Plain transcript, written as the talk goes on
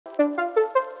Moving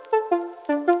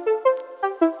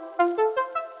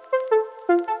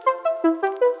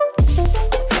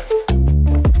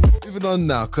on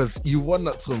now, because you won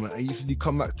that tournament and you said you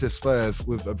come back to Spurs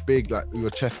with a big, like, your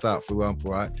chest out, for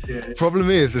example, right? Yeah. Problem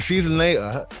is, the season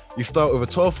later, you start with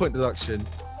a 12-point deduction,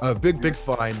 a big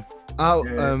fine, out,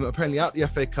 apparently out the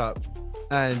FA Cup.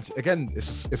 And again,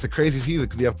 it's a crazy season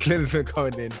because you have Clinton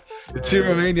coming in, the two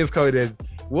Romanians coming in.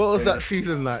 What was that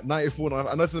season like? 94.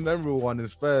 I know it's a memorable one in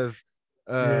Spurs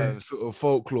sort of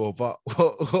folklore, but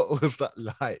what was that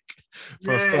like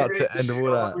from start to end of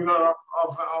all that? You know,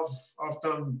 I've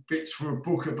done bits for a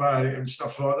book about it and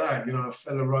stuff like that. You know, a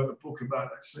fella wrote a book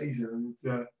about that season,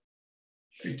 and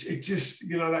it just,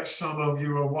 you know, that summer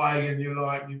you're away and you're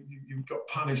like you've got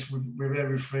punished with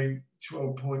everything.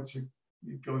 12 points,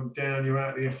 you've gone down, you're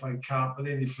out of the FA Cup, and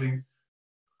then you think,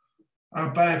 how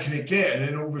bad can it get? And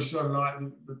then all of a sudden, like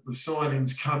the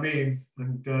signings come in,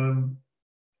 and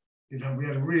you know, we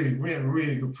had a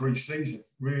really good pre-season,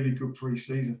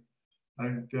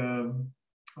 and I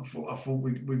thought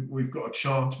we've got a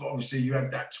chance, but obviously you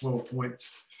had that 12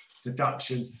 points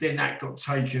deduction. Then that got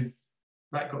taken.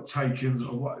 We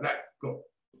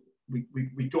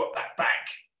got that back.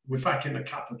 We're back in the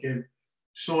cup again.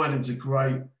 Signings are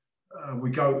great.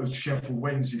 We go to Sheffield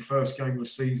Wednesday, first game of the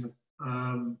season.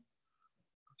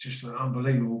 Just an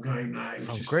unbelievable game. That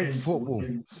Some great football.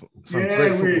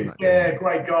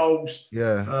 Great goals.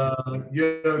 Yeah.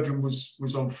 Jurgen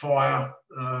was on fire.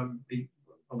 He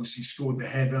obviously scored the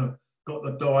header, got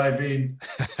the dive in.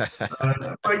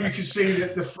 But you can see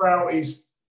that the frailties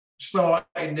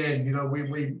starting then. You know, we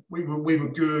were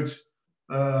good,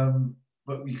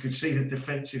 but you could see the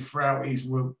defensive frailties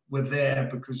were there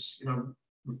because, you know,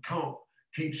 we can't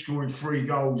keep scoring 3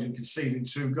 goals and conceding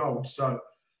 2 goals. So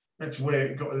that's where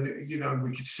it got, you know,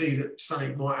 we could see that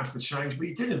something might have to change, but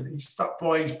he didn't. He stuck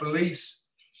by his beliefs.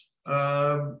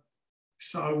 So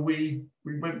we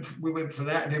went for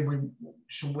that, and then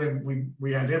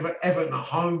we had Everton at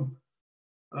home.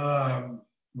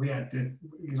 We had to,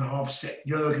 you know, I've set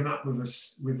Jurgen up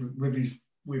with his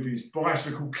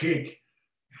bicycle kick.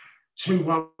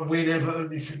 2-1 win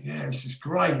Everton. You think, yeah, this is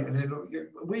great. And then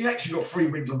we actually got 3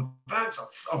 wins on the bounce,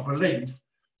 I believe.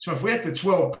 So if we had the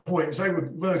 12 points, they were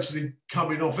virtually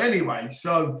coming off anyway.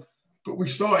 So, but we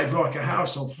started like a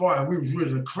house on fire.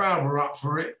 The crowd were up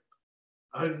for it.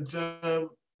 And there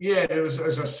was,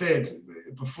 as I said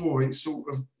before, it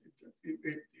sort of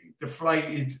it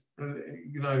deflated,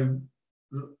 you know,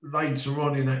 later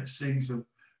on in that season.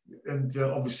 And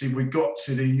obviously we got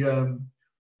to the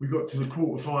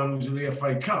quarterfinals of the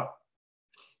FA Cup.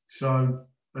 So,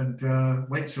 and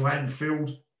went to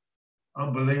Anfield.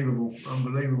 Unbelievable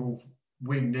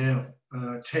win now.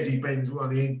 Teddy Benz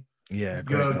won in. Yeah,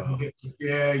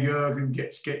 Jurgen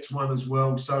gets one as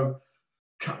well. So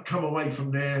come away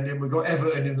from there, and then we got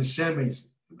Everton in the semis.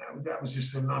 That was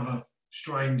just another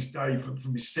strange day for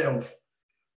myself,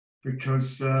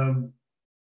 because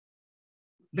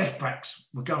left backs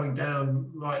were going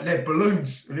down like lead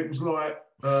balloons, and it was like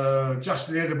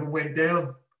Justin Edinburgh went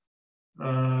down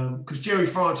because Jerry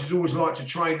Francis always liked to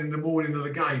train in the morning of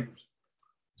the games.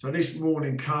 So this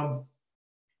morning come,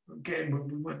 again, we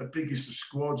weren't the biggest of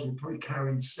squads. We're probably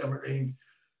carrying 17,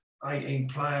 18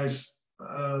 players.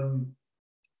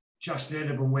 Justin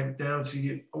Edinburgh went down. So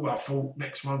I thought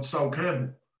next one, Sol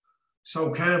Campbell. Sol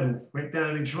Campbell went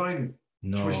down in training,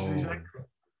 twisted his ankle.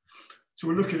 So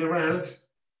we're looking around,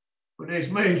 but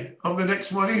there's me. I'm the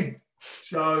next one in.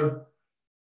 So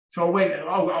I went,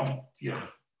 I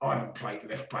haven't played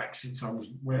left back since I was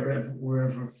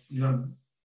wherever, you know,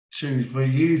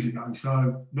 2-3 years ago.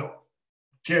 So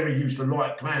Jerry used to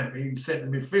like playing me in centre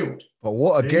midfield. But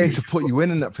what a game to put you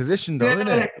in that position, though, isn't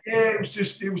it? Yeah,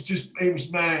 it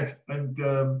was mad, and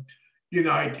you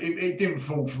know, it didn't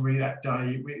fall for me that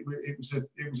day. It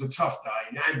was a tough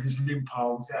day. Anders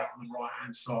Limpar was out on the right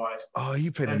hand side. Oh,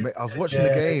 you played. I was watching the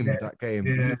game. That game,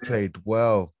 you played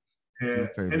well. Yeah,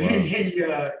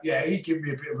 he gave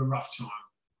me a bit of a rough time.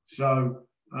 So,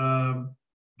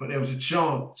 but there was a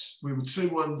chance. We were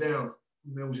 2-1 down.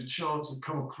 And there was a chance to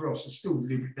come across. I still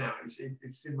live it now. It's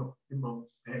in my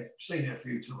head. I've seen it a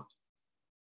few times.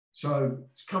 So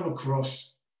it's come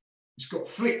across. It's got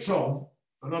flicked on,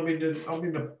 and I'm in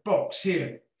the box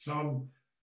here. So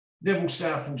Neville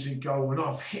Southall's in goal, and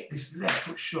I've hit this left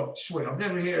foot shot. Sweet. I've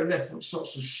never hit a left foot shot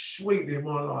so sweetly in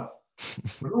my life.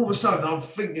 But all of a sudden, I'm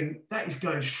thinking that is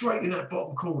going straight in that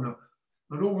bottom corner.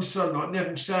 And all of a sudden, like,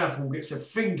 Neville Southall gets a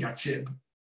fingertip.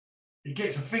 He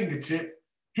gets a fingertip,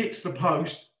 hits the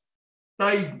post.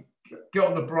 They get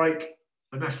on the break,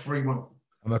 and that's 3-1.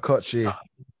 I'm a Kochi.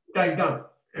 Game done.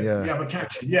 Yeah. Yeah, I'm a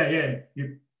catcher. Yeah.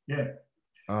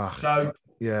 So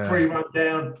yeah. 3-1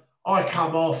 down. I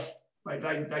come off.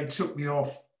 They took me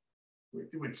off,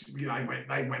 which they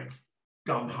went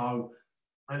gun ho,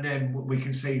 and then we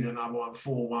conceded another one,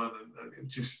 4-1, and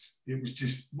it was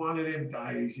just one of them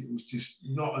days. It was just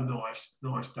not a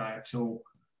nice day at all,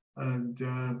 and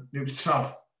it was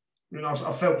tough.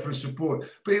 I felt for the support,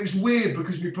 but it was weird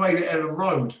because we played at Elland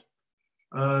Road,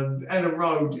 and Elland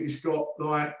Road has got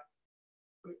like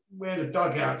where the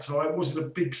dugouts are. It wasn't a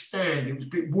big stand; it was a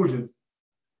bit wooden.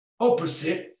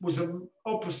 Opposite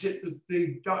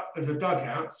the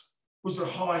dugouts was a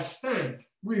high stand,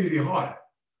 really high.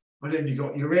 And then you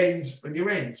got your ends and your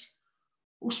ends.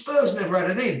 Well, Spurs never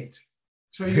had an end.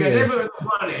 So you had Everton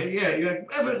at one end, you had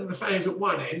Everton fans at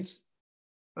one end,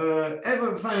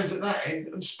 Everton fans at that end,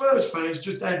 and Spurs fans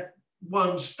just had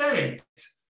one stand.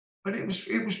 And it was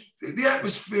the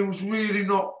atmosphere was really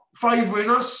not favouring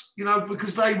us,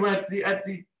 because they were at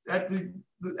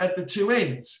the two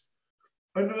ends.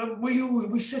 And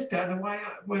we sat down and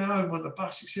went home on the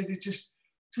bus. It said it just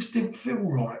didn't feel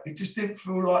right. It just didn't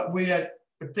feel like we had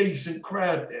a decent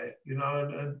crowd there,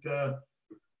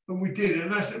 and we did.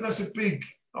 And that's a big.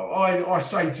 I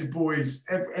say to boys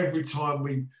every time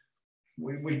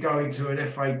we go into an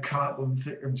FA Cup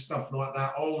and stuff like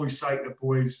that. I always say to the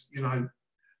boys,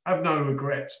 have no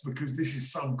regrets because this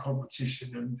is some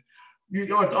competition, and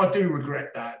I do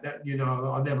regret that.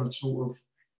 I never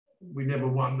we never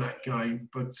won that game,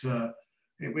 but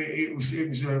it was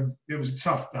a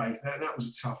tough day. That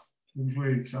was It was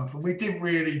really tough, and we didn't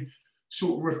really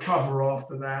sort of recover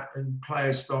after that. And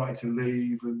players started to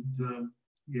leave, and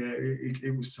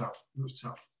it was tough. It was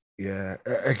tough. Yeah,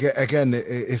 again,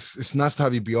 it's nice to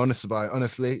have you be honest about it.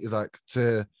 Honestly, it's like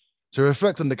to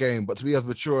reflect on the game, but to be as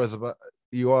mature as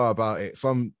you are about it.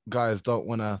 Some guys don't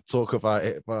want to talk about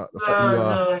it, but the fact you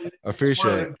are, I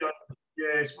appreciate it.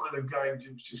 Yeah, it's one of them games.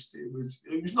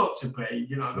 It was not to be.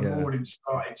 The morning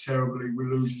started terribly. We're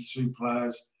losing 2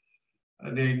 players,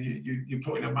 and then you're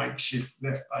putting a makeshift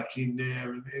left back in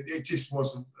there, and it just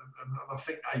wasn't. And I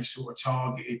think they sort of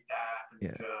targeted that.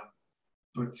 And,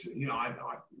 but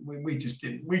we just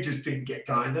didn't get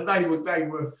going. And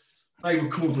they were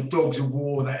called the dogs of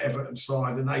war, that Everton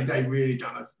side, and they really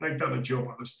done a job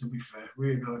on us. To be fair,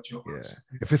 really done a job on us.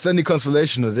 If it's any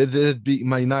consolation, they did beat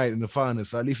Man United in the final,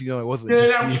 so at least it wasn't. Yeah,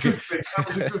 that was a good thing. That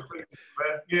was a good thing. To be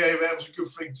fair, yeah, that was a good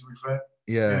thing. To be fair.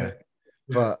 Yeah.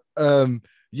 But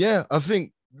I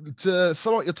think to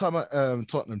sum up your time at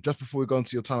Tottenham, just before we go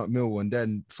into your time at Millwall, and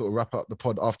then sort of wrap up the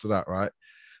pod after that, right?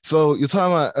 So your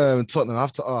time at Tottenham, I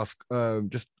have to ask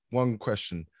just one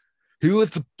question. Who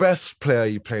was the best player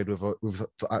you played with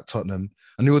at Tottenham?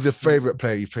 And who was your favourite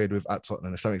player you played with at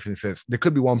Tottenham, if that makes any sense? There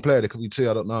could be one player, there could be 2,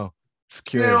 I don't know. Just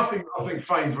curious. Yeah, I think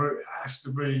favourite has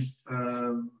to be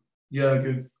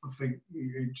Jurgen. I think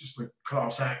he's just a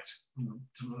class act.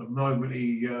 To the moment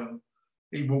he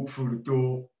walked through the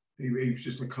door, he was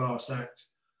just a class act.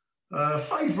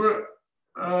 Favourite,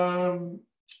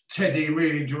 Teddy,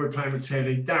 really enjoyed playing with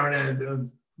Teddy. Darren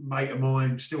Anderton, mate of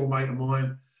mine, still mate of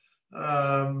mine.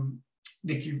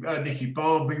 Nicky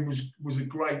Barmby was a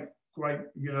great,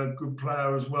 good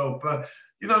player as well. But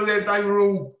they were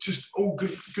all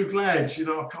good lads.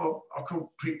 I can't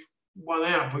pick one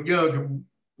out. But Jurgen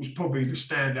was probably the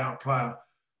standout player.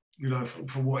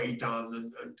 For what he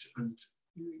done, and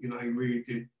he really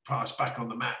did put us back on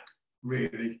the map,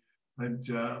 really. And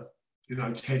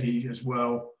Teddy as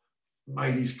well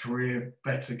made his career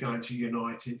better going to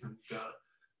United. And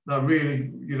no,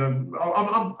 really,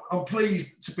 I'm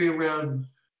pleased to be around.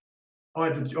 I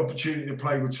had the opportunity to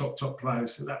play with top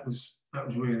players, so that was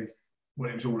really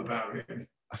what it was all about, really.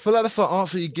 I feel like that's the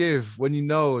answer you give when you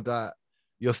know that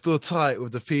you're still tight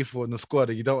with the people in the squad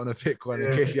and you don't want to pick one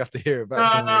in case you have to hear it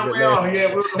back. No, we are.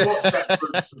 Yeah, we're on the WhatsApp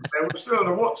group. We're still on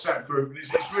the WhatsApp group, and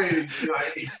it's really,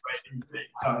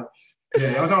 so,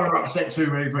 yeah, I don't want to upset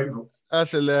too many people.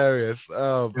 That's hilarious.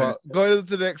 But going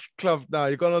into the next club now,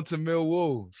 you're going on to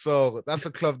Millwall. So that's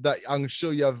a club that I'm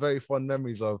sure you have very fond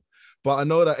memories of. But I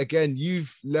know that, again,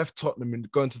 you've left Tottenham and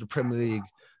going to the Premier League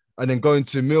and then going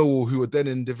to Millwall, who are then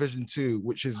in Division 2,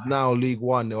 which is now League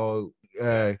 1 or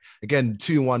again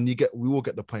 2-1. We will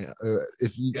get the point.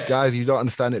 If you guys you don't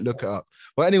understand it, look it up.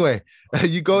 But anyway,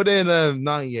 you go there in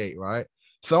 '98, right?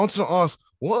 So I wanted to ask,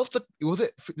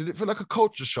 did it feel like a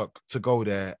culture shock to go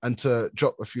there and to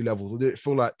drop a few levels, or did it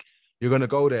feel like you're gonna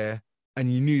go there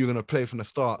and you knew you're gonna play from the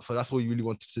start, so that's what you really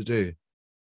wanted to do?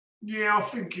 Yeah, I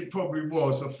think it probably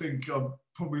was. I think I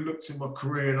probably looked at my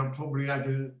career and I probably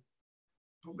hadn't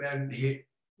hit,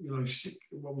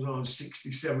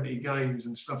 60, 70 games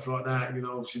and stuff like that.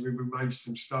 Obviously we made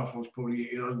some stuff. I was probably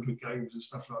hitting 100 games and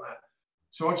stuff like that.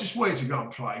 So I just wanted to go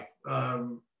and play.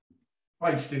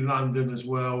 Based in London as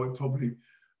well, it probably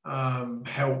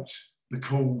helped the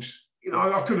cause. You know,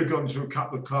 I could have gone to a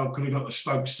couple of clubs, could have gone to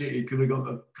Stoke City, could have gone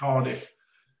to Cardiff,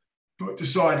 but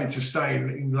decided to stay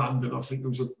in London. I think it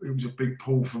was a big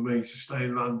pull for me to stay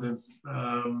in London.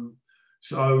 But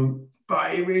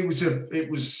it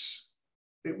was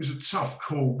a tough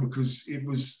call because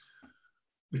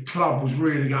the club was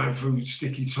really going through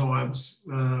sticky times.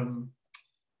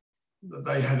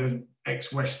 They had an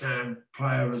ex-West Ham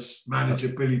player as manager,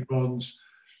 Billy Bonds.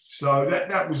 So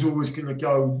that was always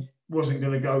wasn't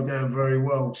going to go down very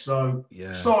well. So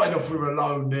started off with a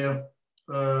loan there.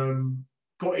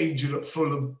 Got injured at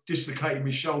Fulham, dislocated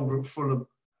my shoulder at Fulham.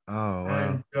 Oh,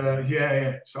 wow.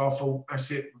 And so I thought,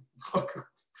 that's it.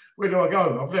 Where do I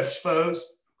go? I've left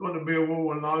Spurs, gone to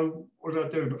Millwall alone. What do I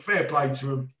do? But fair play to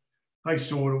them. They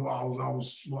saw what I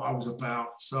was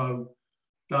about. So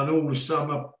done all the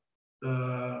summer,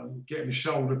 getting the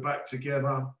shoulder back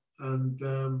together. And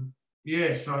so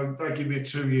they give me a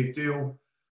 2-year deal.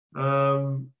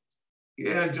 I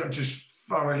just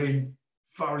thoroughly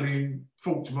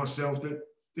thought to myself that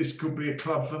this could be a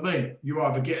club for me. You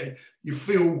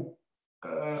feel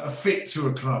a fit to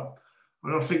a club.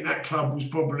 And I think that club was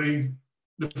probably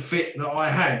the fit that I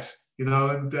had, you know,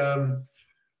 and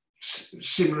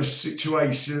similar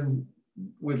situation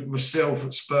with myself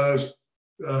at Spurs,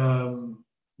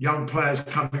 young players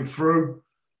coming through,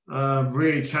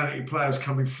 really talented players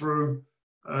coming through,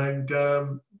 and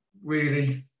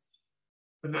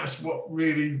that's what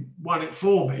really won it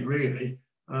for me, really,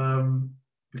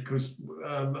 because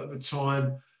at the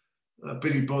time,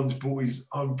 Billy Bonds brought his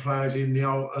own players in.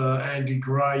 Andy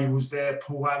Gray was there,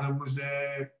 Paul Allen was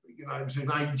there. You know, it was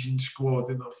an aging squad,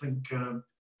 and I think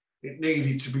it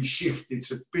needed to be shifted.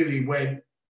 So Billy went.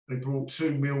 They brought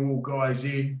 2 Millwall guys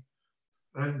in,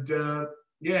 and I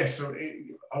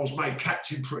was made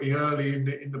captain pretty early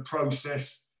in the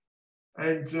process,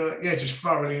 and just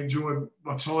thoroughly enjoyed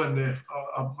my time there.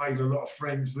 I've made a lot of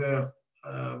friends there.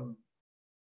 I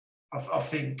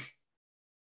think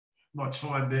my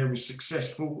time there was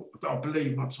successful. I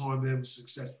believe my time there was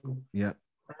successful. Yeah.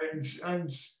 And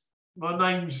my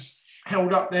name's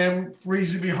held up there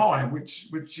reasonably high,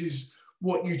 which is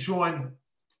what you try and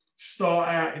start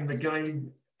out in the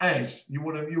game as. You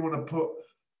want to put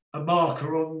a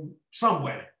marker on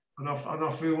somewhere, and I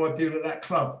feel I did at that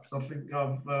club. I think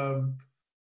I'm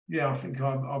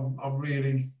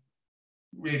really,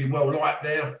 really well liked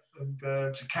there, and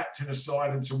to captain a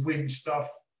side and to win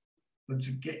stuff and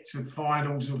to get to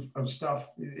finals of stuff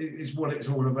is what it's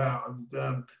all about. And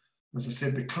as I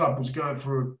said, the club was going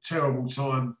through a terrible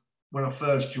time when I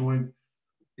first joined.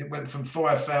 It went from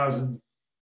 5,000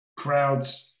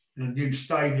 crowds in a new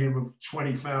stadium of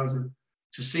 20,000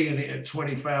 to seeing it at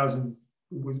 20,000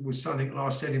 was something like I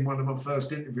said in one of my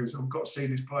first interviews. I've got to see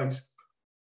this place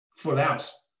full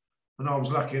house. And I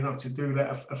was lucky enough to do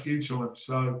that a few times.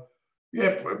 So,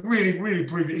 yeah, really, really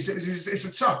privileged. It's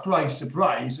a tough place to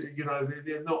play. You know,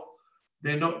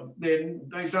 they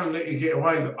don't let you get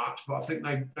away with much, but I think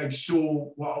they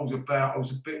saw what I was about. I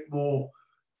was a bit more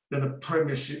than a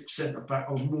Premiership centre-back.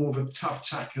 I was more of a tough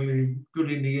tackling,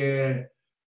 good in the air,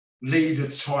 leader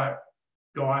type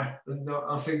guy. And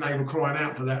I think they were crying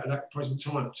out for that at that present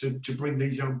time to bring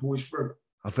these young boys through.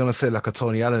 I was going to say like a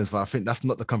Tony Allen, but I think that's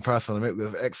not the comparison I make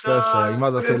with ex-Spurs player. You might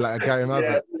as well say like a Gary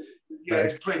Mabbott.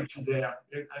 There's plenty there.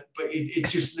 But it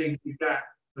just needed that.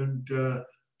 And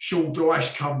Sean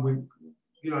Dyche come with,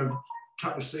 a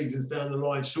couple of seasons down the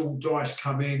line, Sean Dyche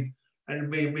come in, and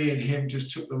me and him just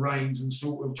took the reins and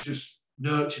sort of just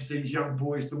nurtured these young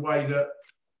boys the way that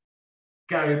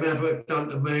Gary Mabbott had done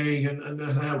to me, and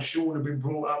how Sean had been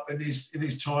brought up in his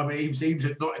time. He was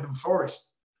at Nottingham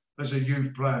Forest as a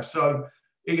youth player. So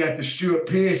he had the Stuart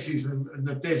Pearces and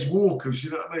the Des Walkers, you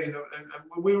know what I mean?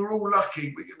 And we were all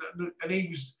lucky. And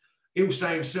he was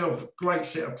saying himself, great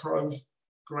set of pros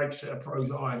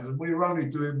that I had. And we were only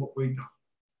doing what we done.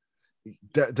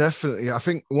 Definitely. I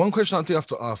think one question I do have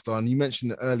to ask, Don, you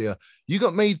mentioned it earlier. You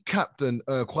got made captain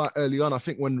quite early on, I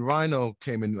think, when Rhino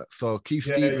came in. So Keith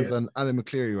Stevens and Alan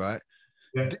McCleary, right?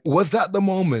 Yeah. Was that the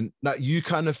moment that you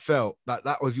kind of felt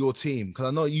that was your team? Because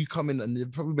I know you come in and they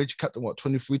probably made you captain,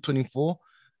 23, 24?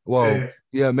 Well,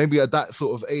 yeah, maybe at that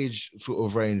sort of age, sort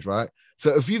of range, right?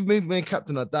 So if you've been made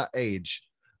captain at that age,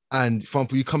 and for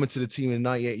example, you come into the team in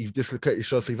 98, you've dislocated your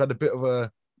shoulder, so you've had a bit of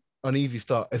a uneasy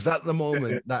start. Is that the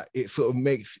moment that it sort of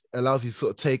allows you to sort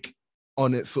of take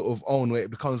on its sort of own way? It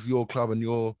becomes your club and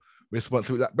your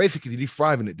responsibility. Like, basically, did you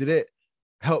thrive in it? Did it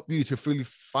help you to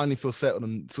finally feel settled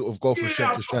and sort of go from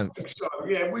strength to strength? So.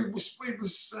 Yeah, we was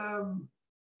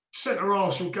centre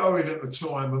halves were going at the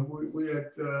time, and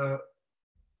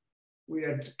we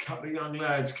had a couple of young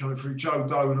lads coming through. Joe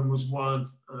Dolan was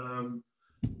one.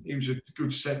 He was a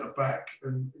good centre back,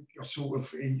 and I sort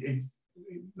of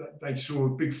they saw a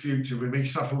big future with him. He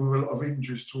suffered with a lot of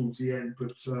injuries towards the end,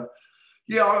 but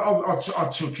yeah, I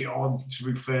took it on. To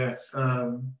be fair,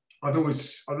 I'd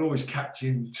always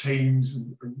captain teams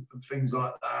and things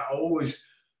like that.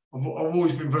 I've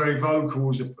always been very vocal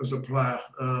as a player,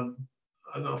 and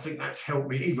I think that's helped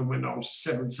me. Even when I was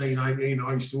 17, 18,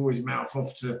 I used to always mouth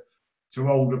off to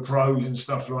older pros and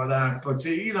stuff like that. But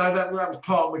you know, that was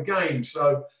part of the game.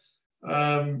 So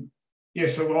yeah,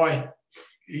 so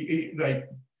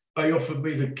they offered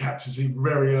me the captaincy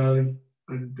very early,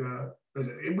 and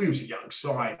we was a young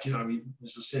side. You know,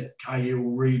 as I said, Cahill,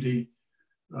 Reedy,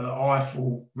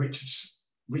 Eiffel, Richard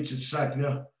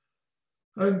Sagna,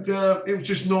 and it was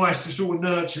just nice to sort of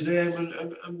nurture them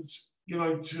and you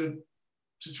know to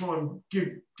try and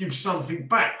give something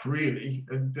back really.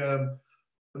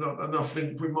 And I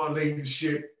think with my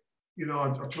leadership, you know,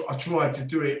 I tried to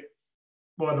do it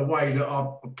by the way that I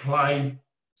play.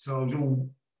 So I was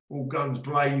all guns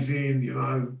blazing, you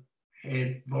know,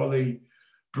 head, volley,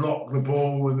 block the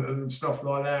ball and stuff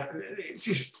like that. It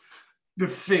just, the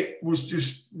fit was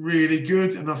just really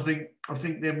good. And I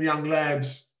think them young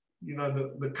lads, you know,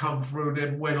 that come through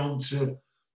then went on to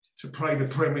play the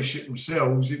Premiership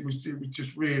themselves. It was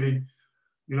just really,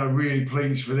 you know, really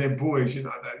pleased for them boys. You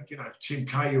know, Tim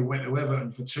Cahill went to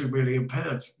Everton for £2 million.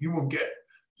 You won't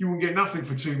get nothing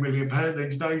for £2 million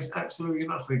these days. Absolutely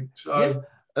nothing. So.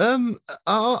 Yeah.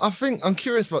 I think I'm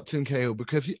curious about Tim Cahill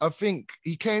because I think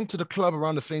he came to the club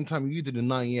around the same time you did in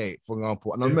 '98, for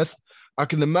example. And I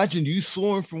can imagine you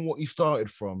saw him from what he started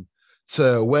from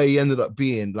to where he ended up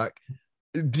being. Like,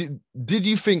 did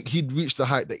you think he'd reach the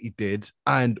height that he did?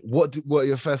 And what were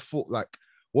your first thoughts? Like,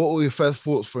 what were your first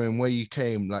thoughts for him where you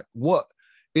came? Like, what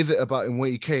is it about him when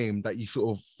he came that you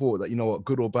sort of thought that, you know what,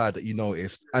 good or bad, that you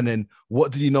noticed? And then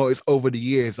what did you notice over the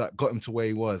years that got him to where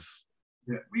he was?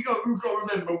 Yeah, we got to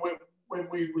remember when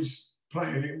we was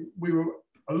playing,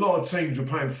 a lot of teams were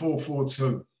playing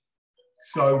 4-4-2.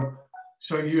 So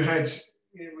you had,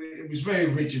 it was very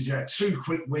rigid. You had two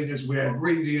quick wingers. We had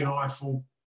Reedy and Eiffel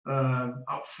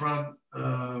up front.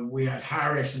 We had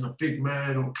Harris and a big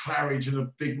man, or Claridge and a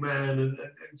big man, and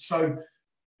so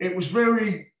it was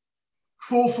very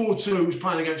 4-4-2 was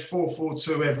playing against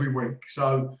 4-4-2 every week.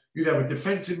 So you'd have a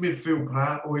defensive midfield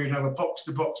player or you'd have a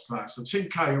box-to-box player. So Tim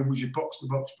Cahill was your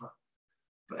box-to-box player.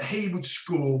 But he would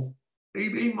score.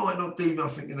 He might not do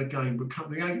nothing in a game, but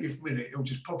come the 80th minute, he'll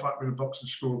just pop up in the box and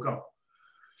score a goal.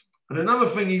 And another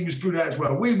thing he was good at as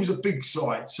well, we was a big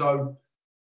side. So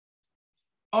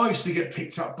I used to get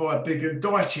picked up by a big, and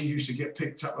Daichi used to get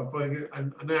picked up by a big,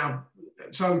 and now,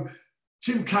 so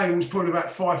Tim Cahill was probably about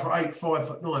 5'8",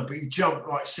 5'9", but he jumped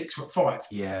like 6'5".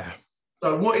 Yeah.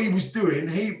 So what he was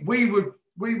doing, we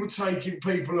were taking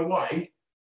people away,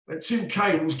 and Tim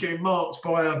Cahill was getting marked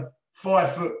by a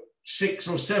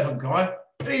 5'6" or 7" guy,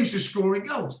 and he was just scoring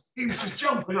goals. He was just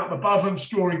jumping up above them,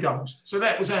 scoring goals. So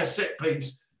that was our set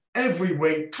piece every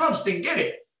week. Clubs didn't get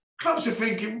it. Clubs are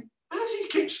thinking, how does he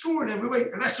keep scoring every week?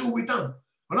 And that's all we've done.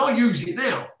 And I use it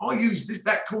now. I use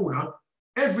that corner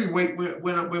every week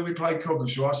when we play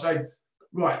Coggeshall. I say,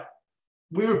 right,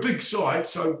 we're a big side,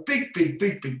 so big.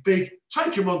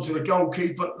 Take him onto the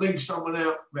goalkeeper, leave someone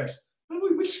out, rest. And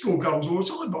we score goals all the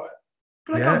time by it.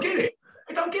 But they don't get it.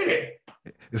 They don't get it.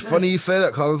 It's funny you say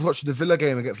that, because I was watching the Villa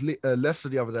game against Leicester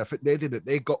the other day. I think they did it.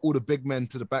 They got all the big men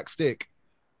to the back stick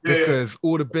because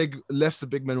all the big Leicester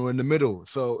big men were in the middle.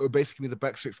 So it basically the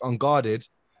back six unguarded.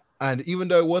 And even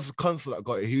though it was a Consul that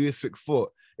got it, he is 6 foot.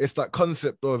 It's that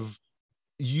concept of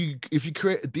if you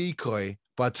create a decoy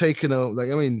by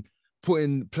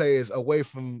putting players away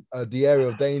from the area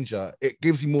of danger, it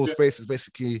gives you more space to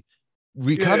basically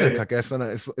wreak havoc, I guess. And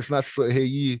it's nice to sort of hear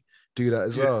you do that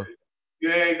as well.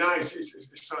 Yeah, no, it's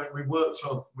something we worked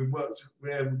on. We've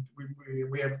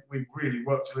really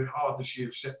worked on it hard this year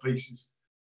for set pieces.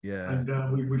 Yeah,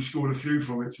 and we've scored a few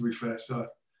from it, to be fair. So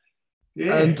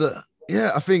yeah, and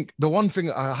I think the one thing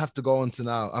I have to go on to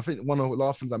now, I think one of the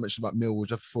last things I mentioned about Millwall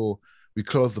just before we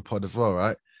close the pod as well,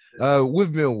 right?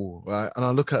 With Millwall, right? And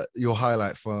I look at your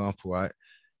highlights, for example, right?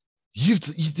 You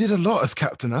did a lot as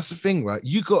captain. That's the thing, right?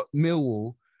 You got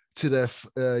Millwall to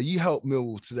you helped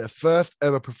Millwall to their first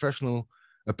ever professional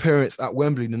appearance at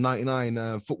Wembley in the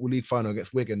 '99 Football League final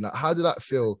against Wigan. Like, how did that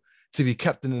feel to be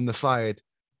captain in the side?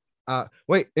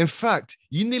 In fact,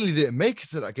 you nearly didn't make it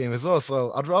to that game as well.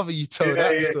 So I'd rather you tell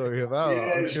that story about.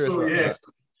 I'm curious about that.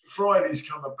 Friday's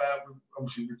come about.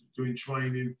 Obviously, we're doing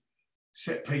training.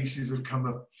 Set pieces have come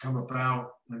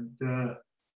about, and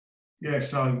yeah,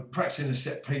 so practicing the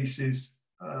set pieces.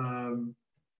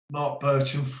 Mark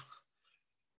Bircham,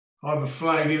 I have a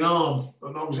flailing arm,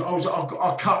 and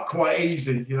I cut quite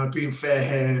easy, you know, being fair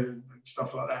hair and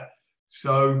stuff like that.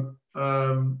 So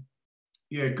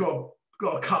yeah, got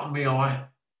a cut in my eye.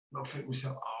 And I think to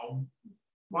myself, oh,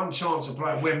 one chance to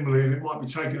play at Wembley and it might be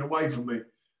taken away from me.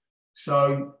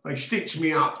 So they stitched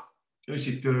me up, as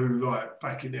you do, like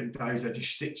back in them days, they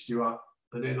just stitched you up,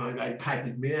 and then they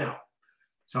padded me out.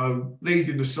 So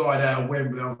leading the side out of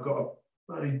Wembley, I've got a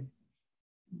bloody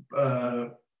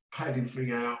padding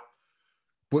thing out.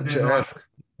 Butcher-esque.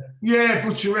 Yeah,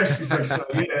 butcher-esque, as they say.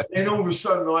 Yeah. Then all of a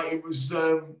sudden, like, it was,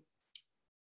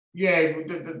 yeah,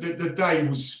 the day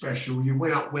was special. You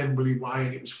went up Wembley Way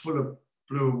and it was full of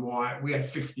blue and white. We had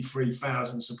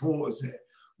 53,000 supporters there.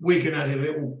 Wigan had a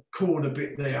little corner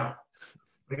bit there.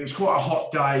 It was quite a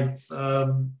hot day.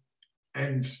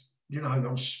 And, you know,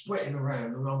 I'm sweating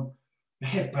around, and the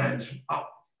headband's up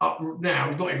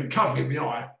now, not even covering my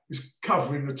eye, it's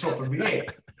covering the top of my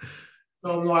head.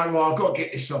 So I'm like, well, I've got to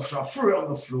get this off. So I threw it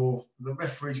on the floor, and the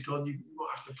referee's gone, you might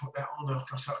have to put that on.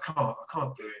 I said, I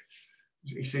can't do it.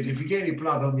 He says, if you get any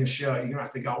blood on your shirt, you're going to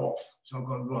have to go off. So I've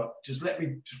gone, right, just let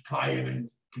me just play and then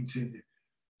continue.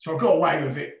 So I got away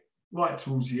with it right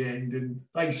towards the end, and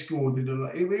they scored.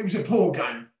 It was a poor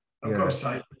game, I've got to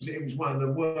say. It was one of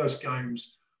the worst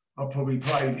games I probably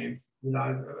played in, you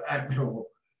know, at Millwall.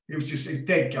 It was just a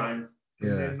dead game.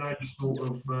 And then they sort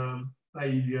of,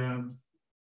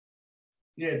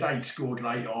 they'd scored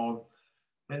late on.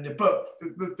 But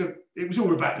it was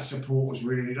all about the supporters,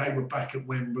 really. They were back at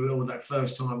Wembley, or that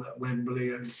first time at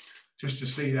Wembley, and just to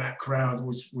see that crowd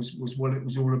was what it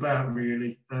was all about,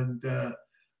 really. And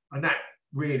that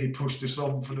really pushed us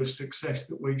on for the success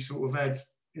that we sort of had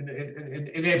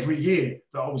in every year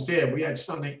that I was there. We had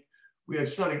something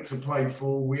to play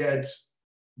for. We had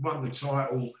won the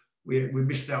title. We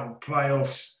missed out on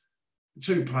playoffs.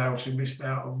 2 playoffs we missed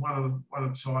out on. Won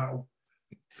a title.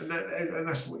 And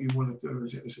that's what you want to do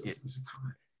as a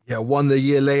career. Yeah, 1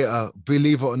 year later,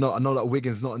 believe it or not, I know that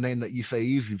Wigan's not a name that you say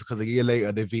easy, because a year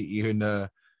later they beat you in the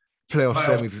playoff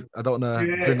semis. I don't want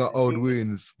to bring up old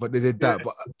wounds, but they did that.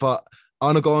 But I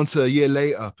want to go on to a year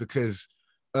later, because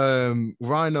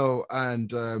Rhino and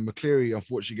McCleary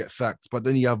unfortunately get sacked, but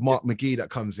then you have Mark McGee that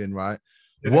comes in, right?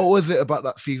 Yeah. What was it about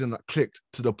that season that clicked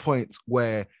to the point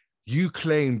where you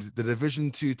claimed the Division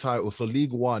 2 title, so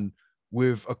League One,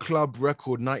 with a club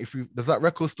record 93? Does that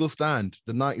record still stand?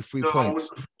 The 93 points?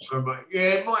 So, mate. Yeah,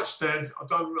 it might stand. I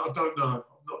don't know. I've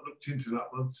not looked into that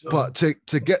one. So. But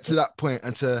to get to that point,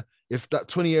 and if that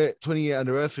 20-year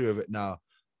anniversary of it now,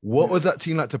 what was that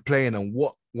team like to play in, and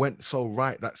what went so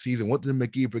right that season? What did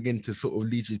McGee bring in to sort of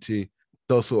lead you to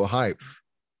those sort of heights?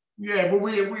 Yeah, well,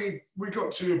 we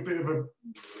got to a bit of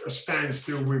a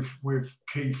standstill with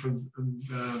Keith and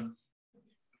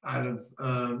Alan,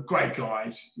 great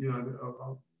guys, you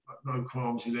know, no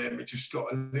qualms in them. It just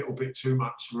got a little bit too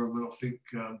much for them, and I think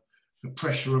the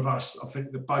pressure of us, I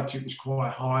think the budget was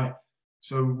quite high,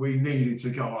 so we needed to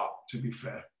go up, to be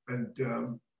fair, and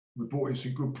we brought in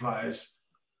some good players,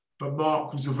 but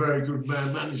Mark was a very good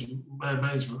man management.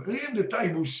 At the end of the day,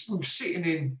 we were sitting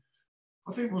in,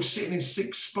 I think we were sitting in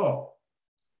 6th spot,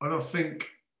 and I think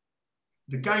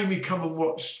the game he come and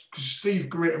watched, because Steve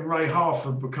Gritt and Ray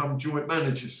Harford become joint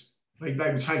managers. They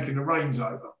were taking the reins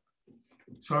over.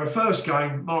 So the first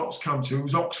game Mark's come to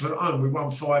was Oxford at home. We won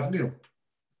 5-0.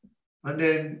 And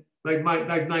then they've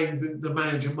named the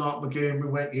manager Mark McGee, and we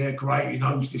went, yeah, great, he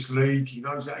knows this league. He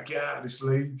knows how to get out of this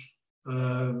league.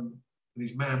 And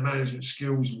his man management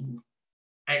skills are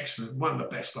excellent. One of the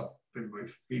best I've been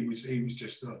with. He was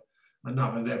just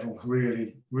another level,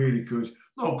 really, really good.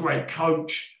 Not a great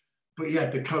coach, but he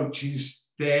had the coaches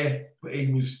there, but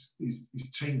his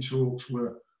team talks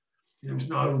were, there was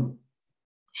no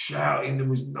shouting, there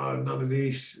was none of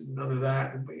this, none of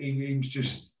that. But he was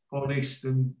just honest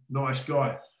and nice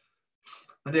guy.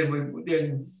 And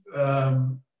then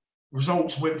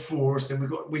results went for us. Then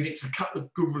we nicked a couple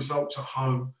of good results at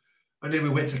home, and then we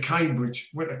went to Cambridge.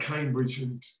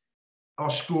 And I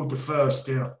scored the first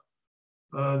there.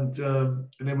 And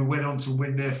then we went on to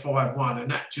win there 5-1,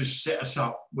 and that just set us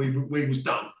up. We was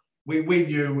done. We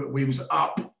knew we was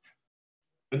up,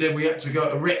 and then we had to go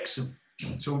to Wrexham.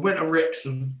 So we went to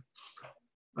Wrexham,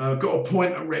 got a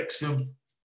point at Wrexham,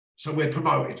 so we're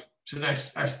promoted. So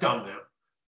that's done now.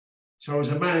 So as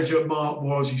a manager, Mark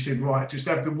was, he said, right, just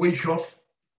have the week off.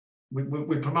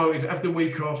 We're promoted. Have the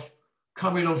week off.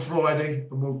 Come in on Friday,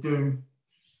 and we'll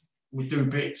do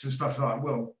bits and stuff like that.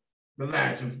 Well, the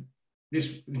lads have.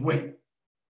 This week,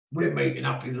 we're meeting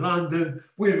up in London,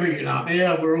 we're meeting up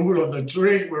here, we're all on the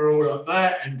drink, we're all on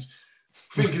that, and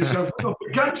thinking to myself, "Oh,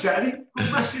 game Saturday,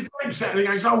 massive game Saturday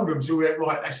against Oldham." So we went,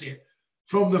 right, that's it.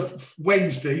 From the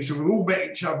Wednesday, so we all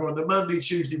met each other on the Monday,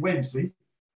 Tuesday, Wednesday.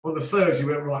 On the Thursday,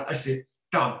 we went, right, that's it,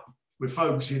 done. We're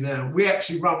focusing now. We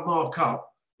actually run Mark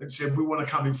up and said, we want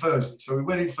to come in Thursday. So we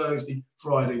went in Thursday,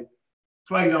 Friday,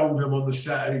 played Oldham on the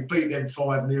Saturday, beat them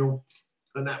 5-0,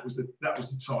 and that was the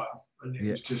title. And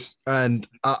it was just. And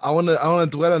I wanna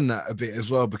dwell on that a bit as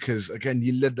well, because again,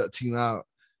 you led that team out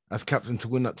as captain to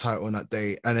win that title on that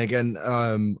day. And again,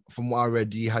 from what I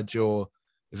read, you had your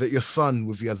son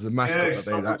with you as the mascot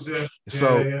that day?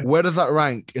 Where does that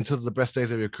rank in terms of the best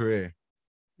days of your career?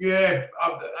 Yeah,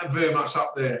 I'm very much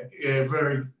up there. Yeah,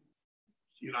 very.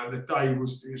 The day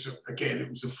was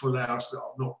a full house that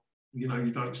I'm not. You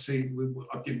don't see.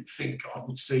 I didn't think I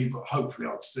would see, but hopefully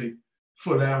I'd see.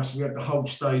 Full house. We had the whole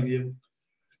stadium.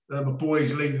 My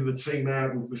boys leading the team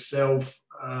out with myself.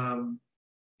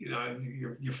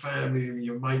 Your family and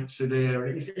your mates are there.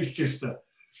 It's just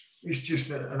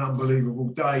an unbelievable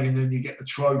day. And then you get the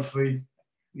trophy.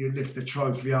 You lift the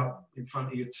trophy up in front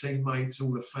of your teammates,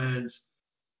 all the fans.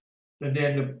 And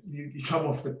then you come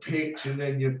off the pitch, and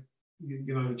then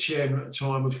the chairman at the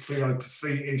time was Theo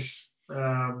Pafitis.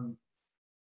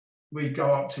 We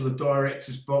go up to the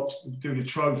director's box, do the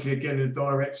trophy again in the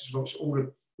director's box. All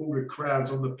the crowds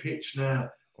on the pitch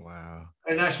now. Wow!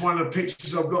 And that's one of the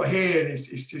pictures I've got here, and it's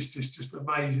just an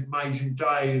amazing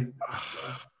day,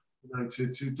 and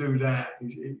to do that,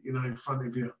 in front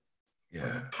of you,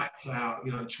 packed out,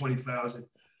 20,000.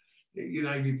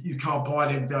 You can't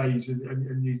buy them days,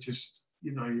 and you just,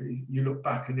 you look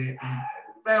back on it, and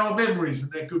they are memories,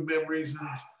 and they're good memories, and.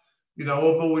 I'm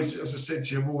always, as I said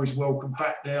to you, I'm always welcome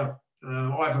back now.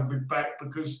 I haven't been back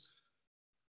because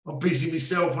I'm busy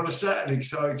myself on a Saturday,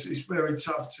 so it's very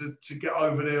tough to get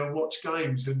over there and watch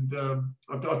games. And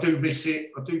I do miss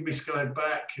it. I do miss going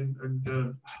back, and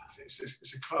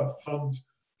it's a club fond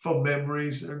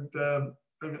memories. And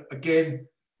again,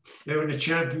 they're in the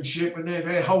Championship, and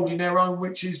they're holding their own,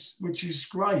 which is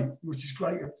great. Which is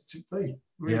great to be.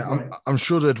 Really I'm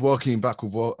sure they'd welcome you back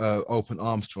with open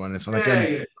arms, to be honest. And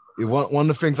again. One of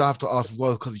the things I have to ask as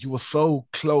well, because you were so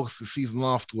close the season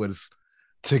afterwards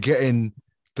to getting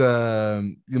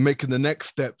you're making the next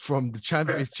step from the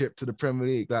Championship to the Premier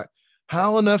League. Like,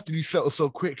 how on earth did you settle so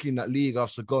quickly in that league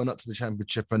after going up to the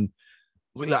Championship? And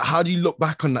like, how do you look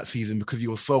back on that season, because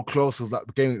you were so close? It was like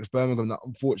the game against Birmingham that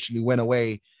unfortunately went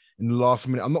away in the last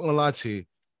minute. I'm not gonna lie to you,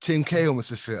 Tim Cahill,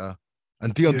 Mr. Sitter,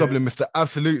 and Dion Dublin, Mr.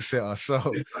 Absolute Sitter.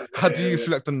 So, how do you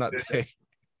reflect on that day?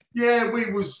 Yeah,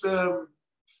 we was.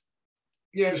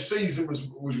 The season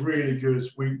was really good.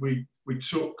 We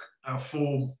took our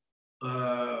form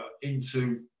from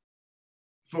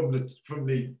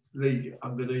the league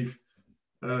underneath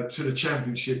to the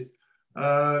Championship.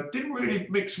 Didn't really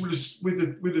mix with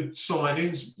the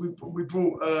signings. We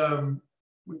brought a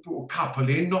couple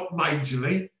in, not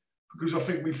majorly, because I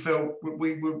think we felt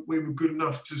we were good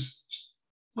enough to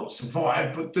not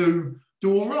survive, but do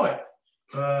all right.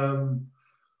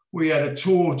 We had a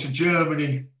tour to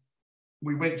Germany.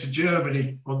 We went to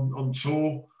Germany on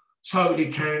tour,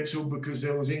 totally cancelled because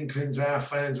there was inklings our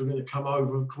fans were going to come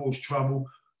over and cause trouble.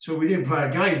 So we didn't play a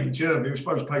game in Germany. We were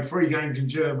supposed to play 3 games in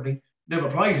Germany, never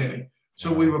played any.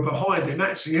 So we were behind in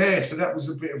that. So that was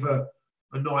a bit of a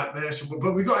nightmare.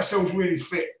 But we got ourselves really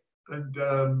fit, and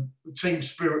the team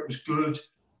spirit was good.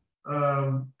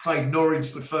 Played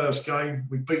Norwich the first game.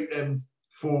 We beat them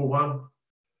 4-1.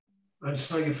 And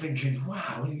so you're thinking,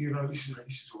 wow, this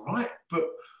is all right. But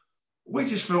we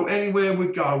just felt anywhere we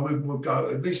go, we'll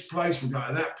go to this place, we'll go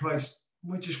to that place.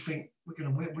 We just think we're going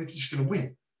to win. We're just going to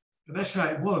win, and that's how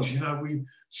it was. We go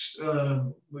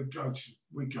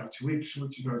to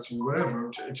Ipswich, we go to wherever.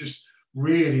 It just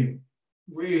really,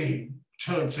 really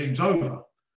turned teams over.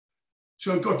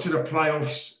 So it got to the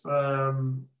playoffs.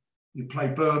 You play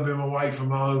Birmingham away from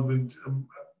home, and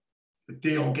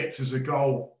Dion gets us a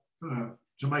goal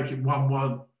to make it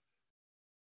 1-1.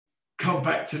 Come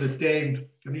back to the Den,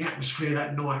 and the atmosphere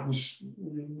that night was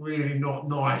really not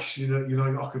nice.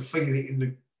 I could feel it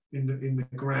in the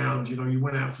ground. You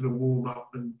went out for the warm up,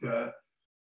 and a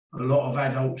lot of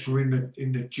adults were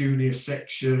in the junior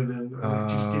section, and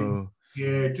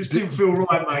it just didn't feel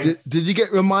right, mate. Did you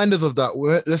get reminders of that?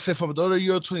 Let's say from the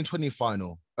Euro 2020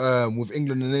 final with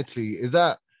England and Italy, is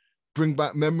that bring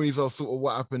back memories of sort of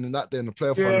what happened in that day in the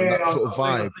playoff final, that sort of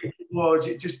vibe? I think it was.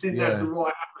 It just didn't have the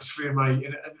right atmosphere,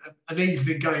 mate. And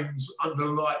evening games under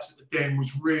the lights at the Den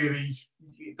was really.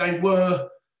 They were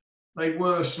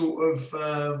sort of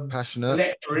passionate,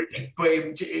 electric,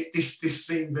 but this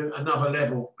seemed another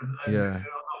level. And I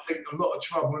think a lot of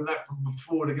trouble happened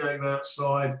before the game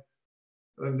outside.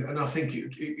 and I think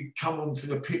it come onto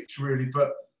the pitch really.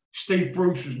 But Steve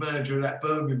Bruce was manager of that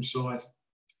Birmingham side,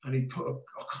 and he put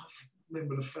I can't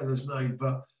remember the fella's name,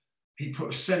 but he put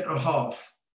a centre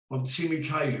half on Timmy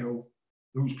Cahill,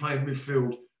 who was playing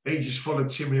midfield. And he just followed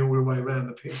Timmy all the way around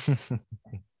the pitch,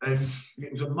 and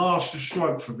it was a master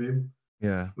stroke from him.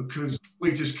 Yeah, because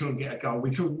we just couldn't get a goal.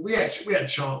 We had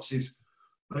chances,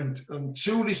 and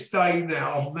until this day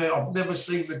now, I've never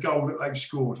seen the goal that they've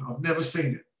scored. I've never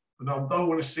seen it, and I don't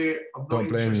want to see it. I'm not don't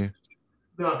blame interested. you.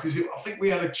 No, because I think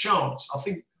we had a chance. I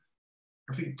think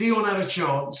Dion had a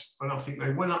chance, and I think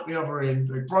they went up the other end.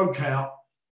 They broke out,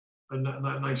 and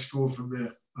they scored from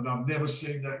there. And I've never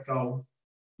seen that goal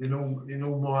in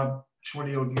all my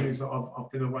 20 odd years that I've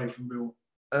been away from Mill.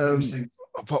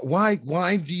 But why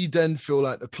do you then feel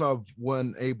like the club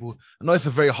weren't able? I know it's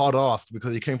a very hard ask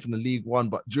because you came from the League One,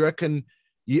 but do you reckon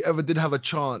you ever did have a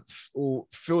chance or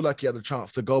feel like you had a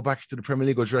chance to go back to the Premier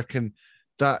League, or do you reckon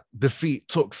that defeat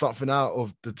took something out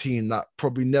of the team that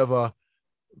probably never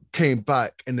came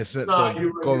back in the sense of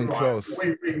going close?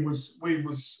 We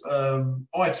was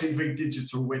ITV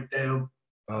Digital went down.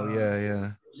 Oh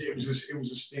yeah. It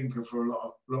was a stinker for a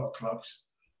lot of clubs,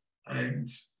 and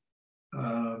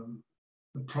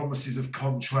the promises of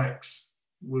contracts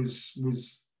was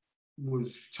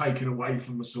taken away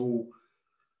from us all,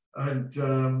 and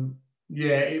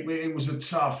it was a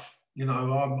tough.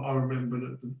 I remember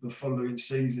that the following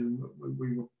season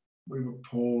we were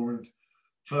poor, and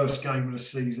first game of the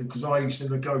season, because I used to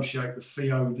negotiate with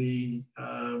Theo the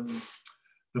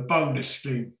bonus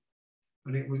scheme,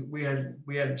 and we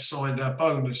hadn't signed our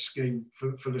bonus scheme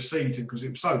for the season because it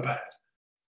was so bad.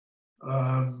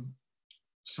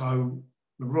 So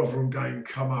the Rotherham game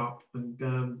come up,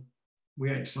 and we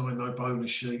hadn't signed no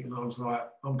bonus sheet, and I was like,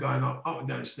 I'm going up and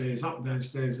downstairs, and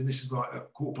this is like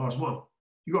at 1:15.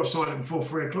 You got to sign it before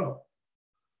 3:00.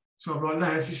 So I'm like,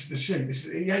 lads, this is the sheet.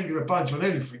 He ain't going to budge on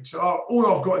anything. So all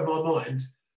I've got in my mind,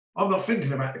 I'm not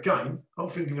thinking about the game. I'm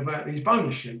thinking about these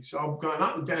bonus sheets. So I'm going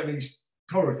up and down these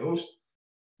corridors.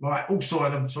 Right, all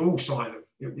sign them. So all sign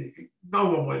them.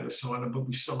 No one wanted to sign them, but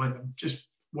we signed them. Just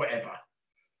whatever.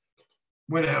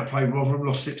 Went out and played Rotherham,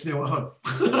 lost 6-0 at home.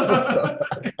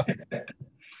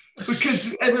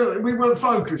 Because we weren't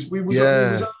focused. We was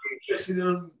only interested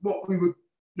in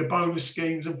the bonus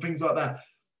schemes and things like that.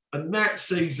 And that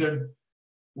season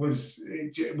we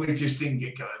just didn't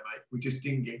get going, mate. We just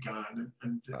didn't get going,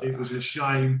 and it was a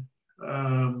shame.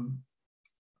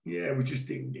 We just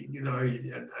didn't get,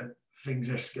 and things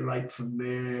escalate from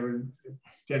there, and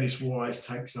Dennis Wise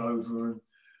takes over,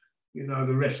 and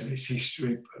the rest of it's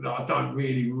history. But I don't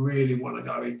really, really want to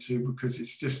go into, because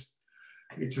it's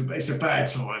a bad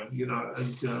time,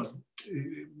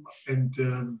 and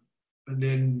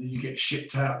then you get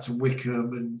shipped out to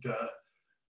Wickham, and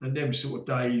them sort of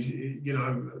days,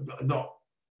 are not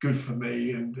good for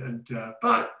me.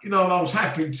 But I was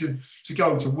happy to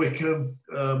go to Wickham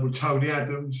with Tony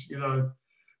Adams,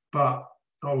 but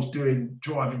I was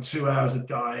driving 2 hours a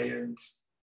day and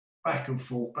back and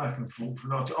forth. And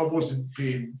I wasn't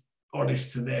being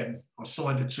honest to them. I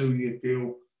signed a 2-year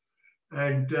deal,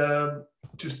 and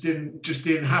just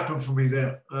didn't happen for me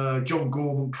there. John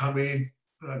Gorman come in,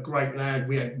 a great lad.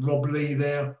 We had Rob Lee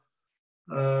there.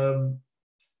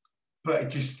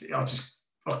 But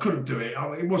I couldn't do it.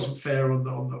 It wasn't fair on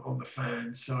the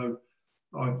fans. So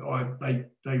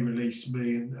they released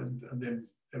me, and then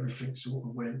everything sort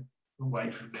of went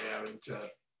away from there. And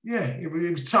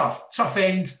it was tough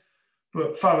end,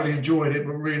 but thoroughly enjoyed it.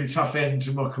 But really tough end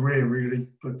to my career, really.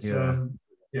 But you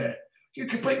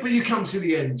come to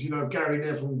the end. Gary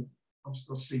Neville.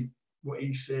 I'll see what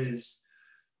he says.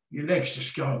 Your legs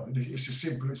just go, and it's as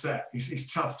simple as that.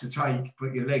 It's tough to take,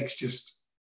 but your legs just.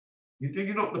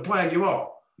 You're not the player you are.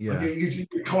 Yeah. You're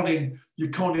conning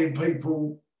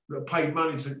people that pay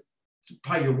money to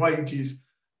pay your wages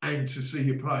and to see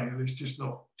you play, and it's just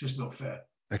not fair.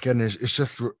 Again, it's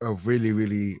just a really,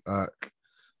 really I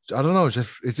don't know.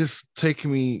 It's just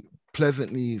taking me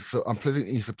pleasantly. So I'm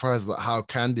pleasantly surprised about how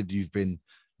candid you've been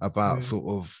about sort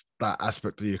of that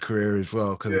aspect of your career as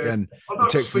well. Because again, it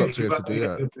takes a lot to do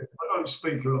that. I don't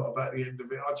speak a lot about the end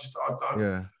of it. I don't.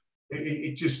 Yeah.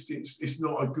 It's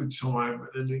not a good time,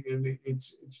 and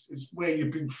it's where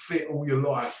you've been fit all your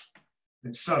life,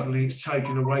 and suddenly it's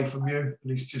taken away from you,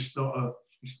 and it's just not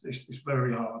it's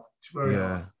very hard. It's very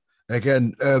hard.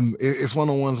 Again, it's one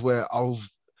of the ones where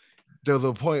there was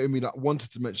a point in me that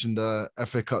wanted to mention the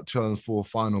FA Cup 2004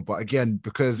 final, but again,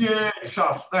 because it's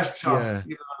tough. That's tough.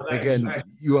 Yeah.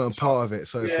 You weren't part of it,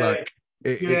 so it's like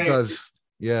it does.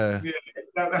 Yeah.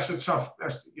 That's a tough.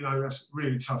 That's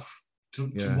really tough. To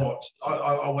watch.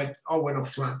 I went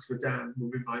off to Amsterdam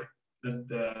with my mate,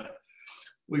 and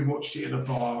we watched it in a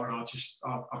bar, and I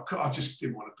just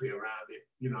didn't want to be around it.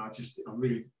 You know, I said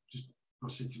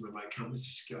to my mate, "Come,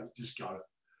 let's just go."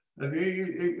 And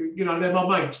you know, they're my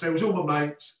mates. They was all my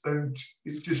mates, and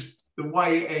it's just the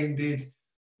way it ended,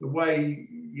 the way,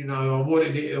 you know, I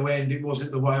wanted it to end. It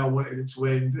wasn't the way I wanted it to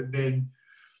end, and then,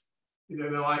 you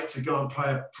know, I had to go and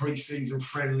play a pre-season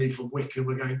friendly for Wickham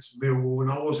against Millwall,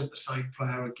 and I wasn't the same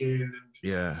player again. And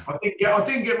Yeah, I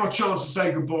didn't get my chance to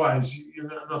say goodbyes. You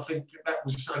know, and I think that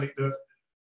was something that,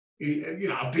 you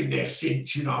know, I've been there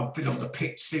since. You know, I've been on the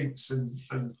pitch since and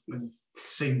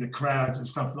seen the crowds and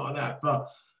stuff like that. But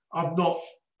I'm not.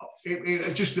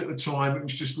 Just at the time, it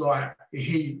was just like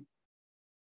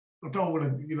I don't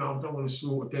want to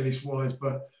sort of Dennis Wise,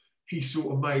 but he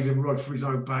sort of made a rod for his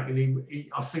own back, and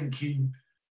I think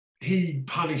he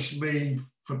punished me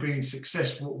for being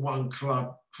successful at one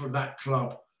club, for that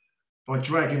club, by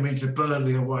dragging me to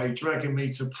Burnley away, dragging me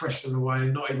to Preston away,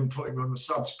 and not even putting me on the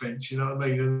subs bench. You know what I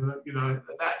mean? And you know,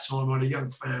 at that time I had a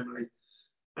young family,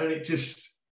 and it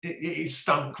just it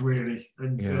stunk really.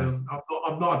 And I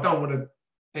don't want to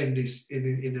end this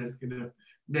in a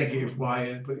negative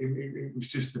way, but it was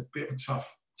just a bit of a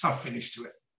tough finish to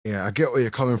it. Yeah, I get where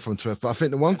you're coming from, Twist. But I think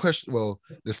the one question, well,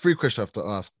 there's three questions I have to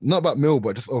ask, not about Mill,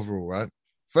 but just overall, right?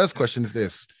 First question is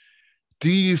this: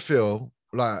 do you feel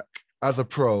like, as a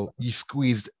pro, you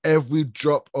squeezed every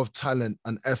drop of talent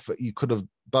and effort you could have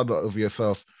done over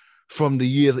yourself from the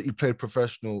years that you played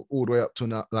professional all the way up to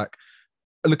now? Like,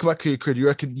 look back at your career, you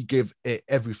reckon you gave it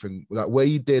everything? Like, where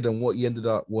you did and what you ended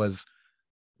up was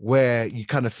where you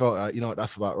kind of felt like, you know what,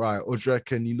 that's about right? Or do you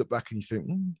reckon you look back and you think,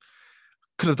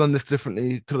 could have done this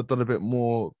differently, could have done a bit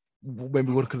more,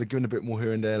 maybe could have given a bit more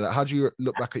here and there? Like, how do you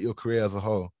look back at your career as a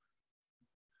whole?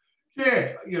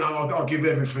 Yeah, you know, I'll give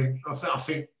everything. I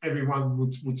think everyone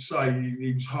would say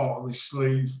he was heart on his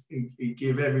sleeve. He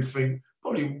gave everything.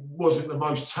 Probably wasn't the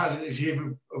most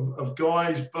talented of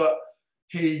guys, but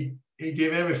he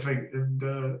gave everything,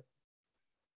 and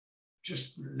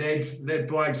just led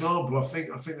by example. I think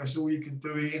that's all you can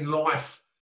do in life.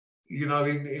 You know,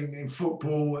 in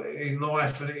football, in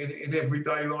life, and in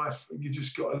everyday life, you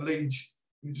just got to lead.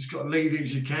 You just got to lead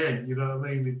as you can. You know what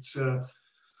I mean? It's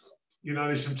you know,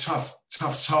 there's some tough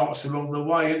tarts along the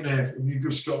way, isn't there? And you've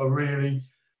just got to really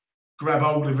grab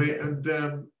hold of it and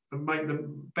make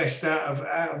the best out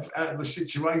of the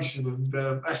situation. And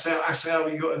that's how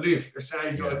you got to live. That's how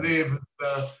you got to live.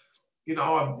 And you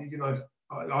know,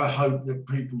 I hope that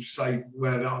people say,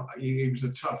 well, he was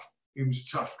a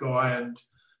tough guy and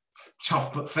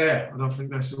tough but fair. And I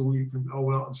think that's all I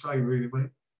can say, really,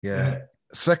 mate. Yeah.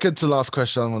 Second to last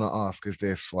question I want to ask is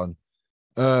this one.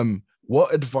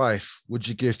 What advice would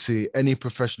you give to any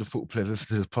professional football players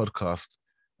listening to this podcast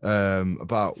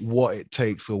about what it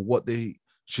takes, or what they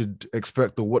should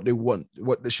expect, or what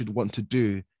they should want to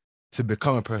do to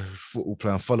become a professional football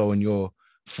player and follow in your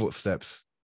footsteps?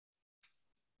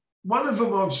 One of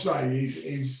them I'd say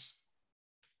is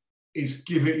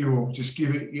give it your all. Just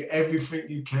give it everything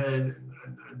you can,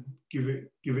 and give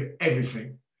it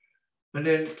everything. And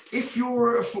then if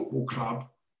you're at a football club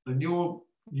and you're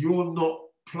not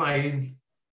playing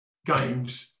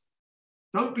games,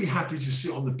 don't be happy to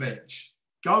sit on the bench.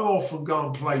 Go off and go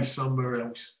and play somewhere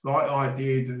else, like I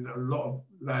did, and a lot of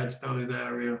lads down in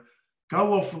our area.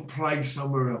 Go off and play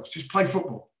somewhere else. Just play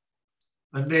football.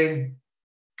 And then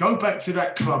go back to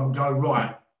that club and go,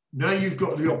 right, now you've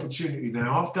got the opportunity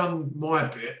now. I've done my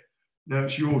bit. Now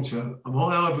it's your turn. Am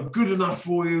I either good enough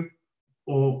for you,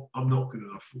 or I'm not good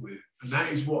enough for you? And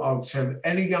that is what I would tell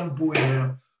any young boy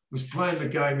now who's playing the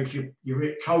game. If you're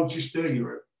at Colchester,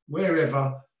 you're at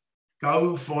wherever,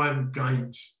 go find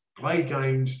games, play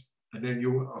games, and then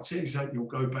I'll tell you something, you'll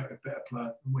go back a better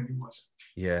player than when you was.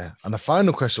 Yeah. And the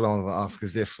final question I want to ask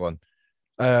is this one.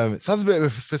 It sounds a bit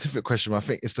of a specific question, but I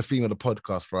think it's the theme of the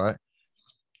podcast, right?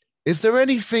 Is there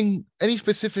any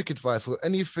specific advice or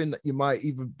anything that you might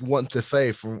even want to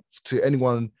say to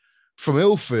anyone from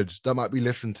Ilford that might be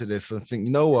listening to this and think, you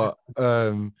know what,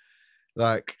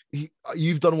 like,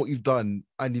 you've done what you've done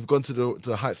and you've gone to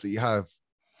the heights that you have?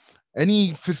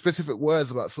 Any specific words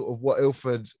about sort of what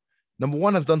Ilford, number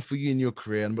one, has done for you in your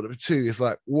career, and number two is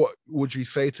like, what would you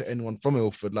say to anyone from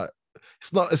Ilford? Like,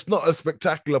 it's not a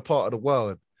spectacular part of the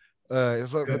world.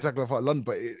 It's not a spectacular part of London,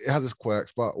 but it has its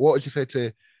quirks. But what would you say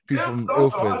to people from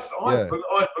Ilford? I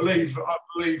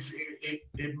believe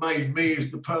it made me as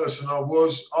the person I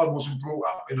was. I wasn't brought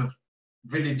up in a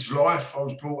village life. I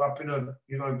was brought up in a,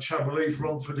 you know, Chaberleaf,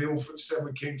 Romford, Ilford,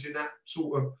 Seven Kings, in that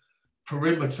sort of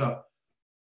perimeter.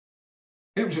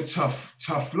 it was a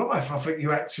tough life. I think you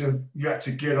had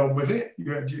to get on with it.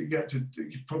 You had to.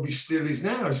 It probably still is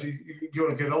now. You got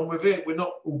to get on with it. We're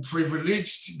not all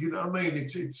privileged. You know what I mean?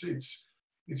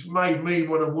 It's made me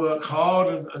want to work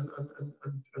hard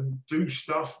and do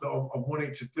stuff that I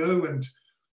wanted to do. And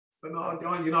I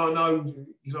know,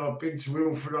 I've been to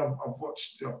Ilford.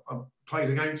 I've played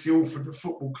against Ilford, the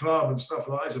football club, and stuff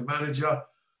like that as a manager.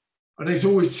 And there's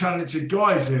always talented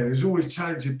guys there. There's always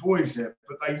talented boys there.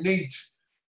 But they've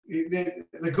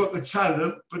got the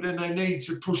talent, but then they need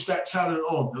to push that talent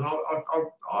on. And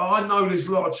I know there's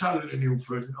a lot of talent in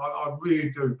Ilford. I really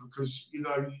do, because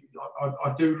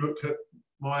I do look at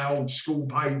my old school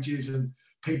pages and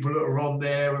people that are on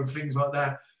there and things like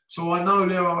that. So I know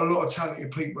there are a lot of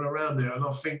talented people around there, and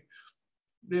I think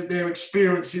their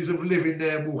experiences of living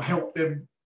there will help them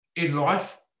in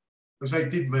life, as they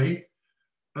did me.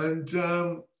 And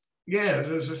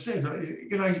as I said,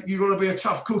 you've got to be a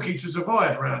tough cookie to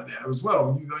survive around there as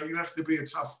well. You have to be a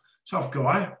tough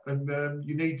guy, and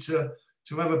you need to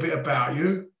have a bit about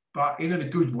you, but in a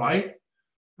good way.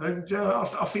 And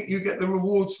I think you get the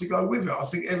rewards to go with it. I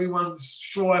think everyone's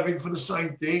striving for the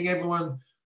same thing. Everyone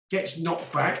gets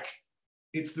knocked back.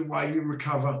 It's the way you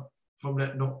recover from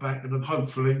that knockback. And then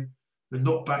hopefully the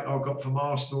knockback I got from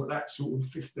Arsenal at that sort of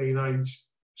 15 age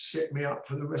set me up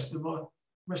for the rest of my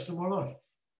life.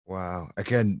 Wow.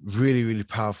 Again, really, really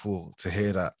powerful to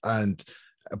hear that. And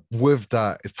with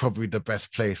that, it's probably the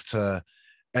best place to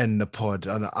end the pod.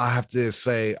 And I have to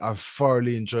say, I've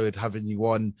thoroughly enjoyed having you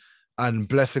on and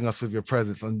blessing us with your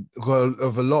presence, and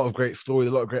of a lot of great stories,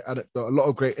 a lot of great anecdote, a lot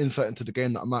of great insight into the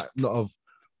game that I might not have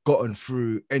gotten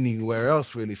through anywhere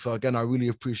else, really. So again, I really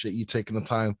appreciate you taking the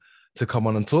time to come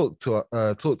on and talk to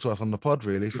us on the pod,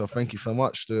 really. So thank you so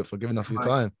much, Stuart, for giving us your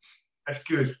time. That's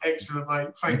good. Excellent, mate.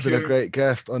 Thank you. You've been a great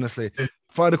guest, honestly.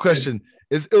 Final question.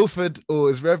 Is Ilford or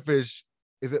is Redbridge,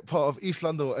 is it part of East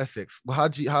London or Essex? Well, how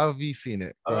have you seen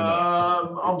it?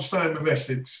 I'm staying with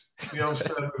Essex. Yeah, I'm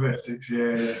staying with Essex.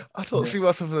 Yeah. I don't see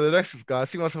myself as an Essex guy. I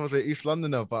see myself as an East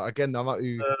Londoner, but again, I might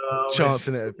be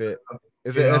chancing it a bit.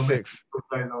 Is it Essex?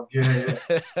 Yeah.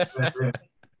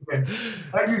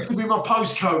 That used to be my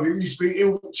postcode. It used to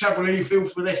be Chapel Heath,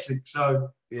 Ilford, Essex. So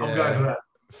yeah. I'm going for that.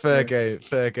 Fair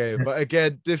game. But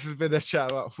again, this has been a Chat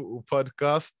About Football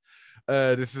podcast.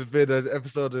 This has been an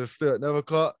episode of Stuart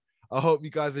Nethercott. I hope you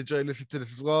guys enjoy listening to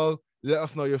this as well. Let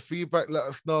us know your feedback. Let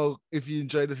us know if you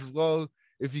enjoy this as well.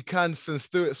 If you can, send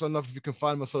Stuart some love if you can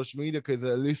find him on social media, because he's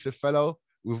an elusive fellow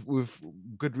with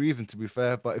good reason, to be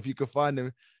fair. But if you can find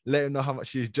him, let him know how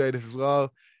much you enjoyed this as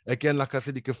well. Again, like I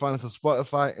said, you can find us on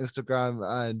Spotify, Instagram,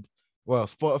 and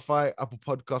Spotify, Apple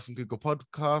Podcasts, and Google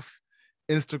Podcasts.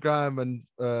 Instagram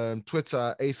and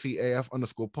Twitter,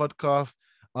 ACAF_podcast,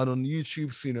 and on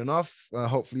YouTube soon enough.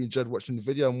 Hopefully you enjoyed watching the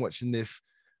video and watching this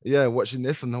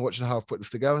and watching how I've put this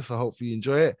together. So hopefully you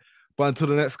enjoy it. But until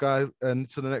the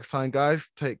next time, guys,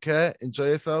 take care, enjoy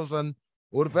yourselves, and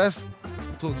all the best.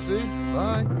 Talk soon.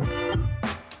 Bye.